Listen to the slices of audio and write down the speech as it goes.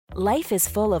Life is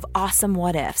full of awesome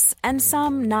what-ifs, and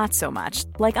some not so much,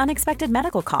 like unexpected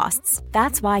medical costs.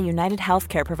 That's why United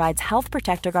Healthcare provides Health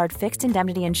Protector Guard fixed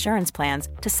indemnity insurance plans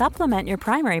to supplement your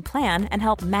primary plan and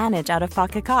help manage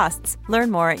out-of-pocket costs.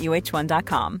 Learn more at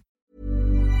uh1.com.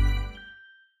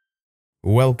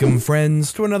 Welcome,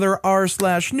 friends, to another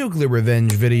rSlash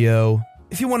NuclearRevenge video.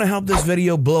 If you want to help this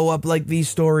video blow up like these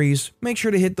stories, make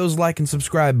sure to hit those like and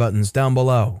subscribe buttons down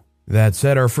below. That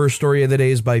said, our first story of the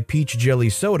day is by Peach Jelly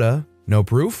Soda. No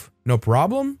proof? No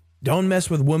problem? Don't mess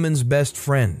with woman's best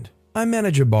friend. I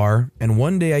manage a bar, and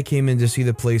one day I came in to see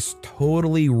the place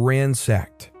totally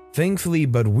ransacked. Thankfully,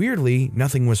 but weirdly,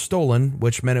 nothing was stolen,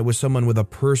 which meant it was someone with a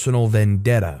personal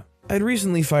vendetta. I'd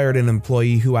recently fired an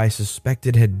employee who I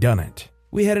suspected had done it.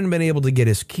 We hadn't been able to get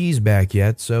his keys back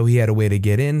yet, so he had a way to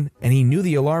get in, and he knew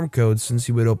the alarm code since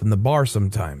he would open the bar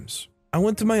sometimes. I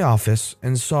went to my office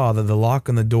and saw that the lock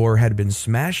on the door had been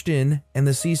smashed in and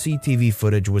the CCTV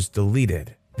footage was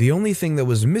deleted. The only thing that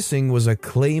was missing was a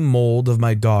clay mold of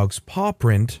my dog's paw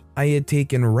print I had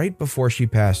taken right before she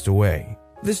passed away.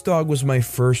 This dog was my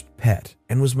first pet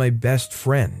and was my best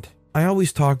friend. I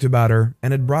always talked about her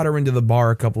and had brought her into the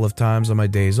bar a couple of times on my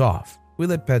days off. We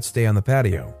let pets stay on the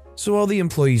patio, so all the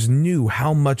employees knew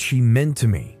how much she meant to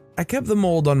me. I kept the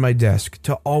mold on my desk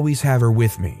to always have her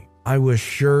with me. I was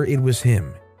sure it was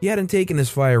him. He hadn't taken his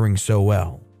firing so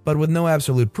well, but with no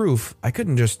absolute proof, I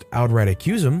couldn't just outright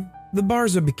accuse him. The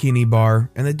bar's a bikini bar,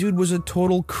 and the dude was a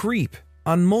total creep.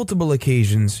 On multiple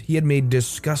occasions, he had made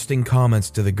disgusting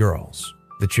comments to the girls.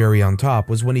 The cherry on top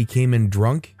was when he came in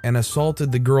drunk and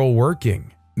assaulted the girl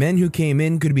working. Men who came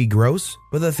in could be gross,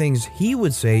 but the things he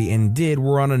would say and did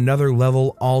were on another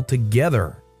level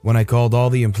altogether. When I called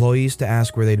all the employees to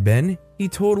ask where they'd been, he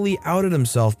totally outed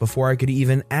himself before I could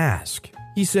even ask.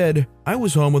 He said, "I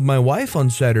was home with my wife on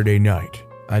Saturday night."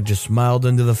 I just smiled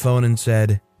into the phone and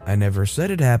said, "I never said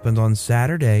it happened on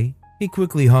Saturday." He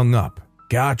quickly hung up.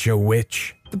 Gotcha,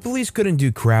 witch. The police couldn't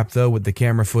do crap though with the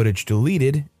camera footage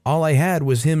deleted. All I had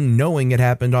was him knowing it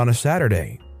happened on a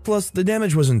Saturday. Plus, the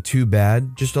damage wasn't too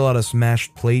bad, just a lot of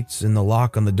smashed plates and the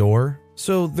lock on the door.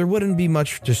 So there wouldn't be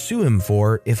much to sue him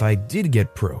for if I did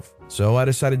get proof. So I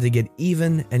decided to get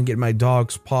even and get my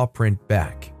dog's paw print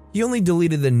back. He only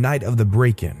deleted the night of the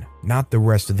break-in, not the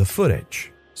rest of the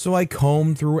footage. So I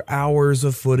combed through hours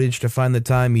of footage to find the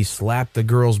time he slapped the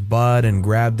girl's butt and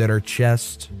grabbed at her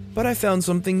chest. But I found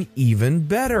something even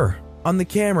better. On the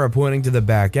camera pointing to the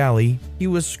back alley, he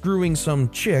was screwing some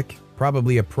chick,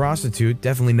 probably a prostitute,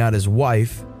 definitely not his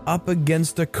wife, up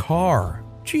against a car.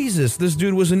 Jesus, this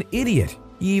dude was an idiot.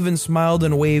 He even smiled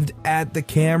and waved at the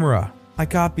camera. I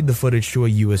copied the footage to a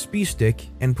USB stick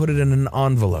and put it in an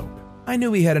envelope. I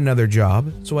knew he had another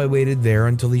job, so I waited there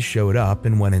until he showed up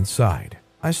and went inside.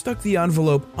 I stuck the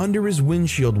envelope under his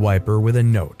windshield wiper with a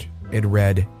note. It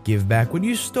read, "Give back what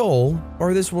you stole,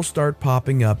 or this will start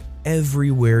popping up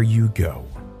everywhere you go."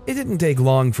 It didn't take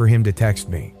long for him to text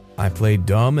me. I played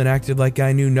dumb and acted like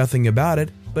I knew nothing about it,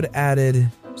 but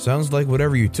added, "Sounds like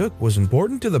whatever you took was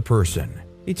important to the person."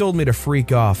 He told me to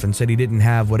freak off and said he didn't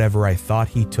have whatever I thought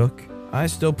he took. I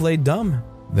still played dumb.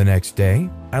 The next day,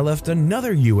 I left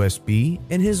another USB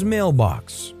in his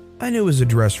mailbox. I knew his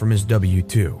address from his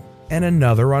W-2, and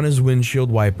another on his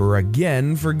windshield wiper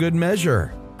again for good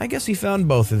measure. I guess he found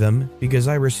both of them because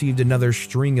I received another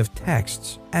string of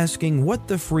texts asking what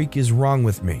the freak is wrong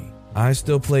with me. I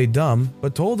still played dumb,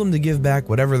 but told him to give back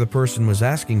whatever the person was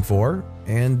asking for,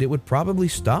 and it would probably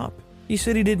stop. He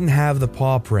said he didn't have the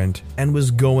paw print and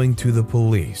was going to the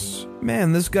police.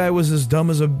 Man, this guy was as dumb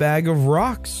as a bag of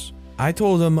rocks. I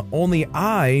told him only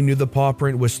I knew the paw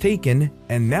print was taken,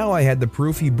 and now I had the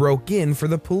proof he broke in for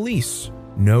the police.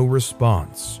 No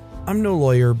response. I'm no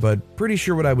lawyer, but pretty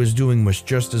sure what I was doing was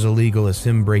just as illegal as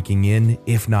him breaking in,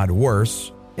 if not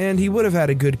worse. And he would have had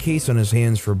a good case on his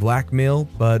hands for blackmail,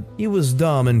 but he was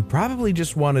dumb and probably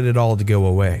just wanted it all to go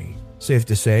away. Safe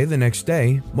to say, the next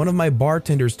day, one of my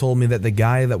bartenders told me that the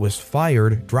guy that was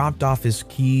fired dropped off his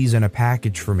keys and a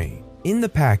package for me. In the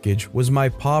package was my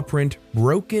paw print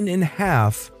broken in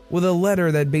half with a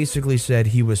letter that basically said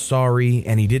he was sorry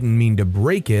and he didn't mean to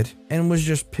break it and was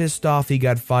just pissed off he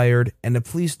got fired and to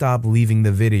please stop leaving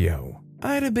the video.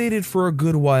 I debated for a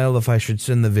good while if I should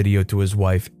send the video to his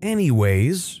wife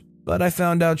anyways, but I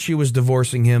found out she was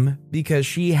divorcing him because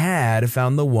she had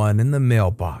found the one in the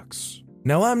mailbox.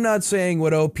 Now, I'm not saying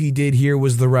what OP did here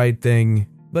was the right thing,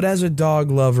 but as a dog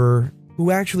lover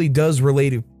who actually does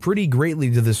relate pretty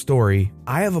greatly to this story,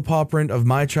 I have a paw print of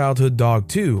my childhood dog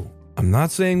too. I'm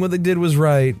not saying what they did was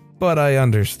right, but I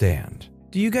understand.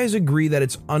 Do you guys agree that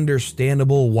it's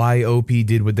understandable why OP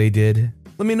did what they did?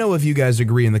 Let me know if you guys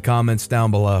agree in the comments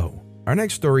down below. Our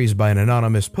next story is by an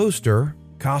anonymous poster.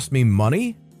 Cost me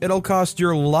money? It'll cost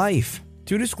your life.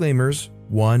 2 disclaimers.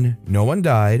 1, no one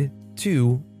died.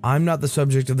 2, I'm not the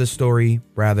subject of this story,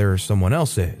 rather someone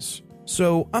else is.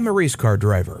 So, I'm a race car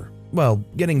driver. Well,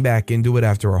 getting back into it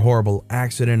after a horrible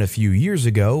accident a few years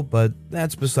ago, but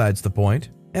that's besides the point.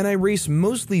 And I race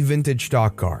mostly vintage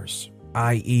stock cars,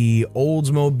 i.e.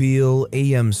 Oldsmobile,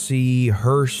 AMC,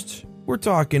 Hearst. We're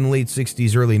talking late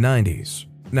 60s, early 90s.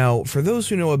 Now, for those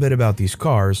who know a bit about these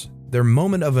cars, their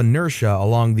moment of inertia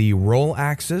along the roll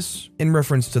axis, in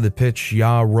reference to the pitch,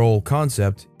 yaw, roll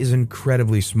concept, is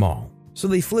incredibly small. So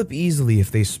they flip easily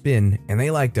if they spin, and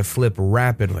they like to flip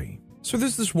rapidly. So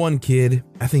there's this one kid,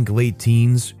 I think late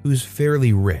teens, who's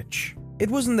fairly rich. It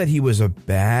wasn't that he was a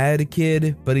bad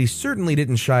kid, but he certainly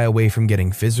didn't shy away from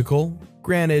getting physical.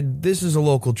 Granted, this is a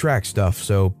local track stuff,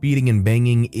 so beating and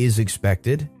banging is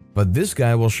expected. But this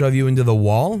guy will shove you into the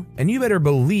wall, and you better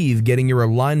believe getting your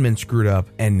alignment screwed up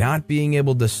and not being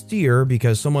able to steer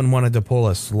because someone wanted to pull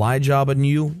a slide job on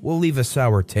you will leave a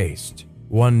sour taste.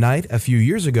 One night, a few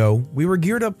years ago, we were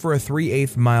geared up for a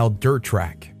 3/8 mile dirt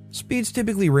track. Speeds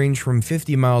typically range from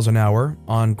 50 miles an hour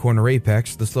on corner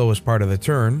apex, the slowest part of the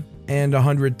turn, and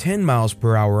 110 miles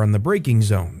per hour on the braking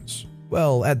zones.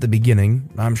 Well, at the beginning,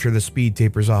 I'm sure the speed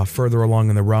tapers off further along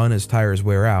in the run as tires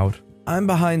wear out. I'm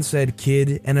behind said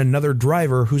kid and another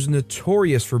driver who's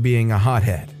notorious for being a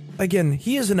hothead. Again,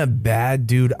 he isn't a bad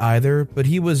dude either, but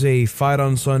he was a fight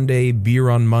on Sunday, beer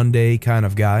on Monday kind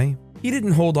of guy. He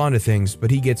didn't hold on to things,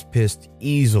 but he gets pissed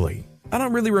easily. I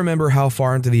don't really remember how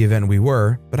far into the event we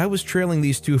were, but I was trailing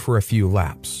these two for a few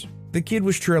laps. The kid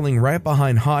was trailing right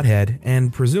behind Hothead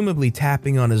and presumably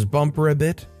tapping on his bumper a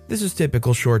bit. This is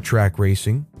typical short track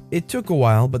racing. It took a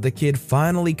while, but the kid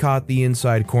finally caught the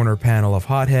inside corner panel of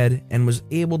Hothead and was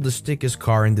able to stick his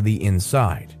car into the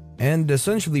inside, and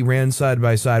essentially ran side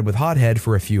by side with Hothead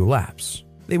for a few laps.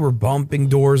 They were bumping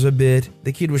doors a bit.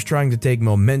 The kid was trying to take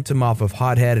momentum off of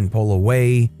Hothead and pull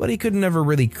away, but he could never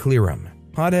really clear him.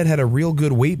 Hothead had a real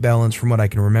good weight balance from what I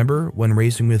can remember when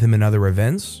racing with him in other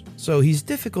events, so he's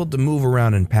difficult to move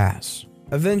around and pass.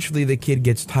 Eventually, the kid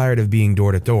gets tired of being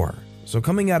door to door, so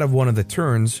coming out of one of the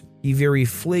turns, he very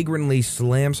flagrantly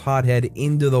slams Hothead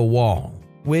into the wall,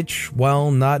 which,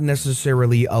 while not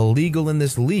necessarily illegal in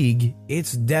this league,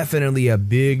 it's definitely a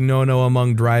big no-no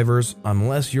among drivers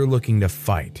unless you're looking to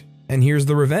fight. And here's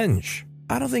the revenge.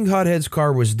 I don't think Hothead's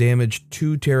car was damaged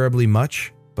too terribly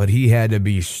much, but he had to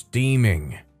be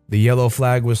steaming. The yellow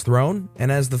flag was thrown,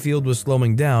 and as the field was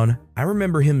slowing down, I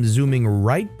remember him zooming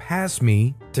right past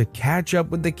me to catch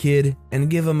up with the kid and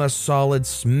give him a solid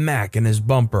smack in his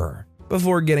bumper,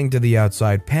 before getting to the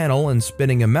outside panel and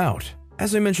spinning him out.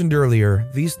 As I mentioned earlier,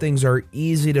 these things are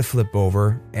easy to flip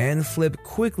over, and flip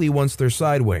quickly once they're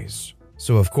sideways.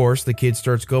 So of course, the kid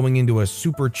starts going into a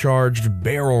supercharged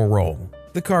barrel roll.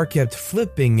 The car kept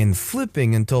flipping and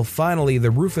flipping until finally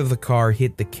the roof of the car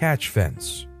hit the catch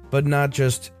fence. But not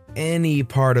just any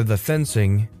part of the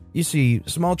fencing. You see,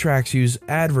 small tracks use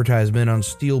advertisement on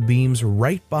steel beams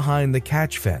right behind the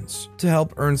catch fence to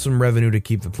help earn some revenue to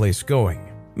keep the place going.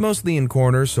 Mostly in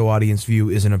corners so audience view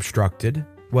isn't obstructed.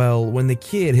 Well, when the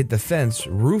kid hit the fence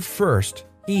roof first,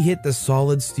 he hit the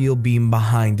solid steel beam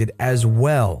behind it as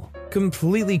well,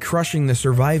 completely crushing the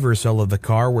survivor cell of the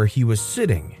car where he was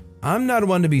sitting. I'm not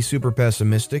one to be super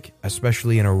pessimistic,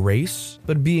 especially in a race,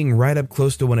 but being right up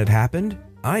close to when it happened,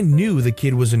 I knew the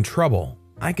kid was in trouble.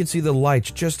 I could see the lights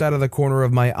just out of the corner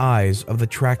of my eyes of the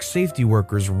track safety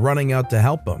workers running out to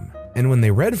help him. And when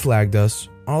they red flagged us,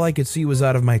 all I could see was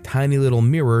out of my tiny little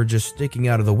mirror just sticking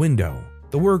out of the window.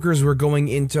 The workers were going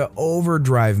into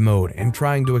overdrive mode and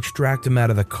trying to extract him out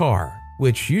of the car,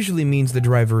 which usually means the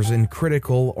driver's in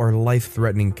critical or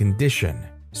life-threatening condition.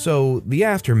 So, the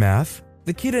aftermath,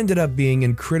 the kid ended up being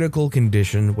in critical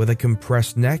condition with a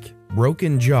compressed neck,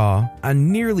 broken jaw, a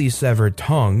nearly severed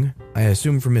tongue, I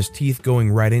assume from his teeth going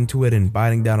right into it and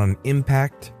biting down on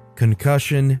impact,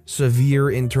 concussion, severe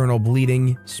internal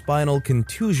bleeding, spinal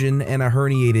contusion, and a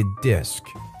herniated disc.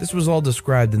 This was all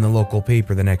described in the local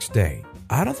paper the next day.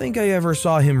 I don't think I ever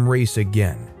saw him race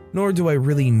again, nor do I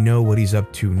really know what he's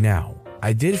up to now.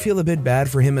 I did feel a bit bad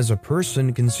for him as a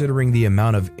person considering the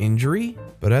amount of injury,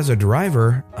 but as a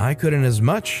driver, I couldn't as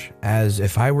much, as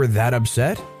if I were that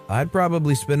upset, I'd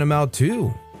probably spin him out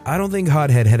too. I don't think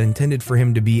Hothead had intended for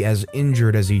him to be as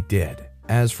injured as he did.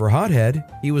 As for Hothead,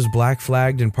 he was black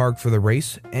flagged and parked for the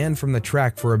race and from the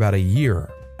track for about a year,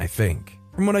 I think.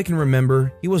 From what I can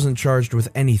remember, he wasn't charged with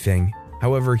anything.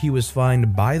 However, he was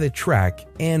fined by the track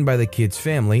and by the kid's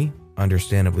family,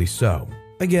 understandably so.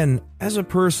 Again, as a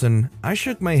person, I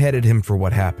shook my head at him for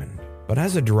what happened. But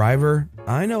as a driver,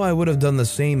 I know I would have done the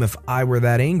same if I were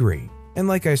that angry. And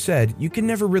like I said, you can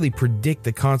never really predict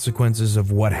the consequences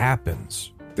of what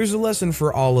happens. There's a lesson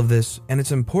for all of this, and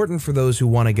it's important for those who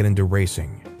want to get into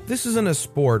racing. This isn't a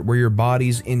sport where your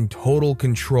body's in total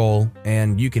control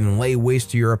and you can lay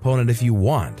waste to your opponent if you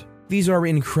want. These are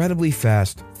incredibly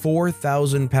fast,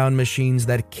 4,000-pound machines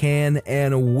that can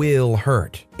and will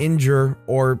hurt, injure,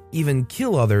 or even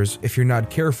kill others if you're not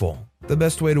careful. The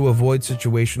best way to avoid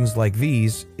situations like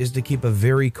these is to keep a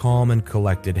very calm and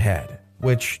collected head,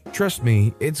 which, trust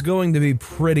me, it's going to be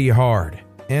pretty hard,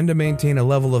 and to maintain a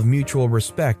level of mutual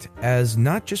respect as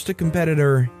not just a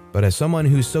competitor, but as someone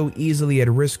who's so easily at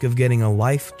risk of getting a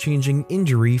life-changing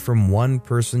injury from one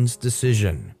person's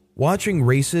decision. Watching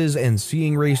races and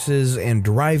seeing races and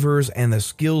drivers and the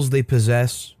skills they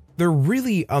possess, they're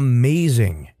really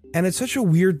amazing. And it's such a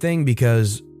weird thing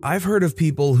because I've heard of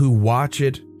people who watch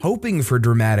it hoping for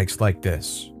dramatics like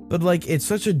this. But it's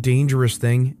such a dangerous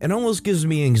thing. It almost gives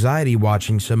me anxiety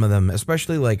watching some of them,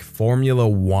 especially like Formula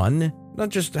 1. Not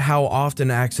just how often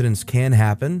accidents can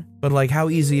happen, but how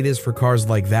easy it is for cars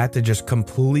like that to just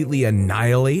completely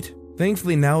annihilate.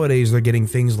 Thankfully nowadays they're getting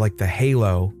things like the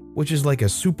Halo, which is like a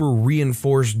super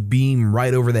reinforced beam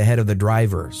right over the head of the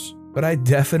drivers. But I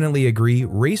definitely agree,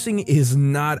 racing is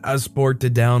not a sport to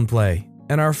downplay.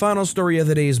 And our final story of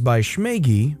the day is by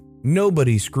Schmeggy,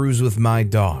 Nobody Screws With My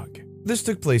Dog. This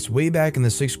took place way back in the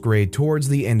 6th grade towards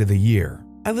the end of the year.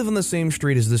 I live on the same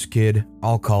street as this kid,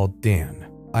 I'll call Dan.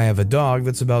 I have a dog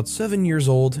that's about 7 years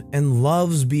old and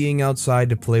loves being outside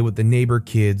to play with the neighbor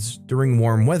kids during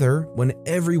warm weather when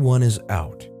everyone is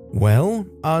out. Well,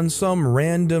 on some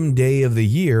random day of the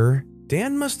year,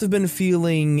 Dan must have been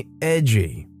feeling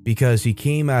edgy because he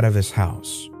came out of his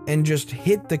house and just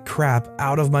hit the crap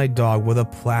out of my dog with a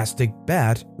plastic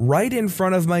bat right in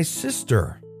front of my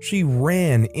sister. She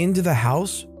ran into the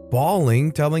house,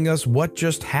 bawling, telling us what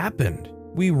just happened.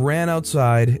 We ran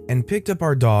outside and picked up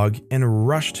our dog and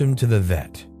rushed him to the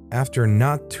vet. After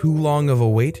not too long of a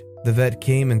wait, the vet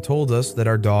came and told us that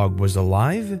our dog was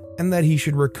alive and that he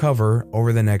should recover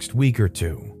over the next week or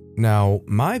two. Now,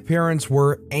 my parents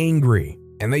were angry,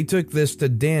 and they took this to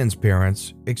Dan's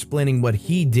parents, explaining what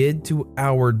he did to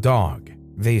our dog.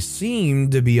 They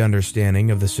seemed to be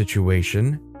understanding of the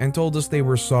situation and told us they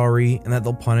were sorry and that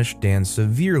they'll punish Dan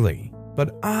severely.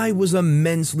 But I was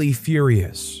immensely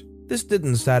furious. This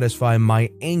didn't satisfy my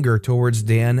anger towards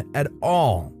Dan at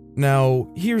all.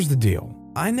 Now, here's the deal.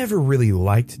 I never really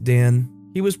liked Dan.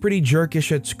 He was pretty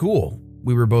jerkish at school.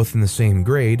 We were both in the same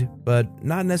grade, but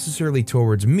not necessarily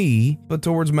towards me, but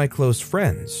towards my close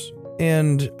friends.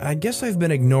 And I guess I've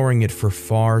been ignoring it for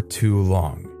far too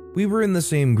long. We were in the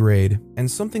same grade,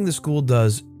 and something the school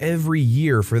does every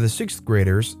year for the 6th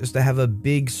graders is to have a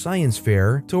big science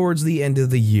fair towards the end of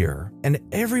the year, and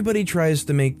everybody tries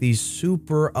to make these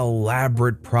super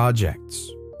elaborate projects.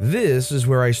 This is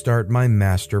where I start my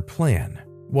master plan.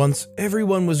 Once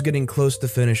everyone was getting close to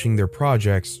finishing their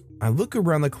projects, I look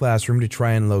around the classroom to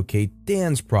try and locate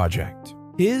Dan's project.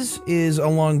 His is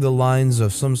along the lines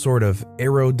of some sort of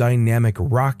aerodynamic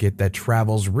rocket that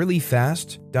travels really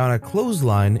fast down a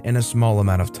clothesline in a small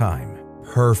amount of time.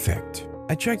 Perfect.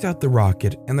 I checked out the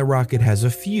rocket, and the rocket has a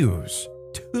fuse.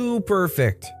 Too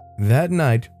perfect. That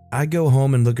night, I go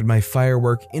home and look at my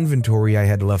firework inventory I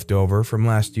had left over from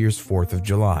last year's 4th of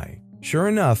July. Sure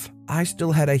enough, I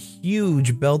still had a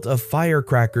huge belt of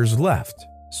firecrackers left,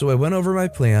 so I went over my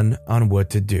plan on what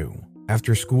to do.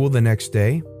 After school the next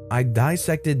day, I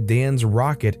dissected Dan's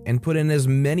rocket and put in as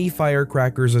many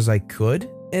firecrackers as I could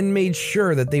and made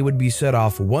sure that they would be set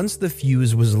off once the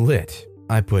fuse was lit.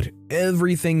 I put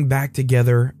everything back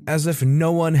together as if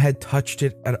no one had touched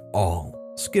it at all.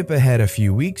 Skip ahead a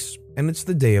few weeks, and it's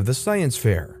the day of the science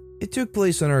fair. It took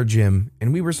place in our gym,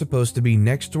 and we were supposed to be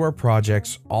next to our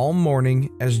projects all morning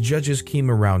as judges came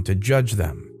around to judge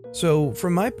them. So,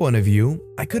 from my point of view,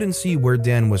 I couldn't see where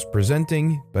Dan was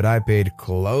presenting, but I paid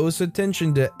close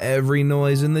attention to every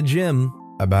noise in the gym.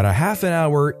 About a half an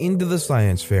hour into the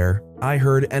science fair, I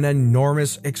heard an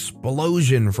enormous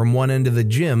explosion from one end of the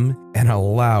gym and a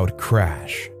loud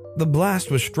crash. The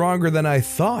blast was stronger than I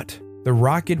thought. The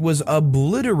rocket was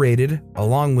obliterated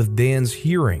along with Dan's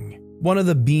hearing. One of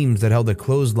the beams that held the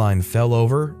clothesline fell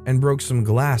over and broke some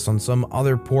glass on some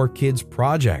other poor kid's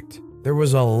project. There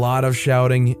was a lot of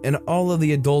shouting, and all of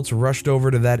the adults rushed over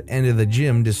to that end of the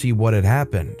gym to see what had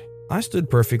happened. I stood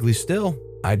perfectly still.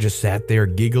 I just sat there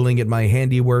giggling at my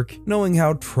handiwork, knowing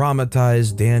how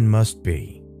traumatized Dan must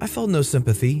be. I felt no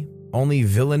sympathy, only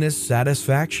villainous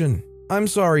satisfaction. I'm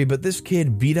sorry, but this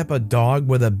kid beat up a dog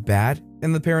with a bat?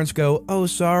 And the parents go, oh,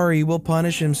 sorry, we'll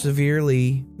punish him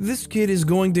severely. This kid is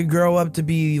going to grow up to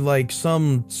be like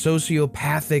some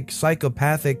sociopathic,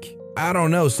 psychopathic, I don't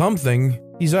know, something.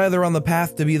 He's either on the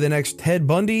path to be the next Ted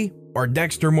Bundy or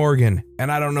Dexter Morgan,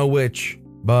 and I don't know which.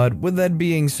 But with that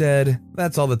being said,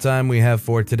 that's all the time we have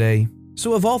for today.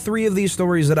 So of all three of these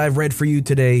stories that I've read for you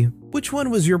today, which one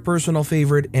was your personal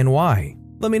favorite and why?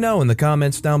 Let me know in the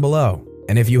comments down below.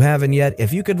 And if you haven't yet,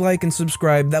 if you could like and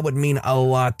subscribe, that would mean a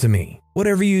lot to me.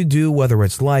 Whatever you do, whether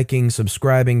it's liking,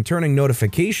 subscribing, turning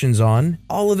notifications on,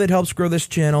 all of it helps grow this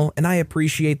channel, and I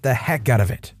appreciate the heck out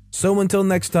of it. So until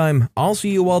next time, I'll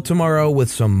see you all tomorrow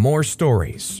with some more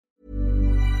stories.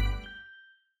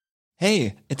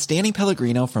 Hey, it's Danny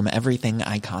Pellegrino from Everything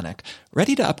Iconic.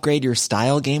 Ready to upgrade your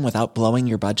style game without blowing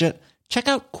your budget? Check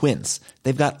out Quince.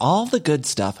 They've got all the good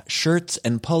stuff, shirts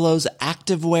and polos,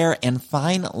 activewear, and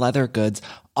fine leather goods,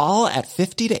 all at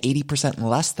 50 to 80%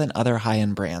 less than other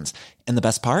high-end brands. And the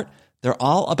best part? They're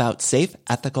all about safe,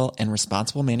 ethical, and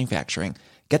responsible manufacturing.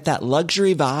 Get that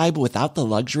luxury vibe without the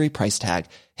luxury price tag.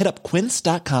 Hit up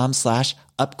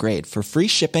quince.com/upgrade for free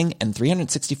shipping and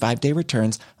 365-day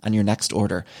returns on your next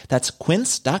order. That's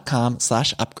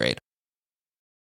quince.com/upgrade.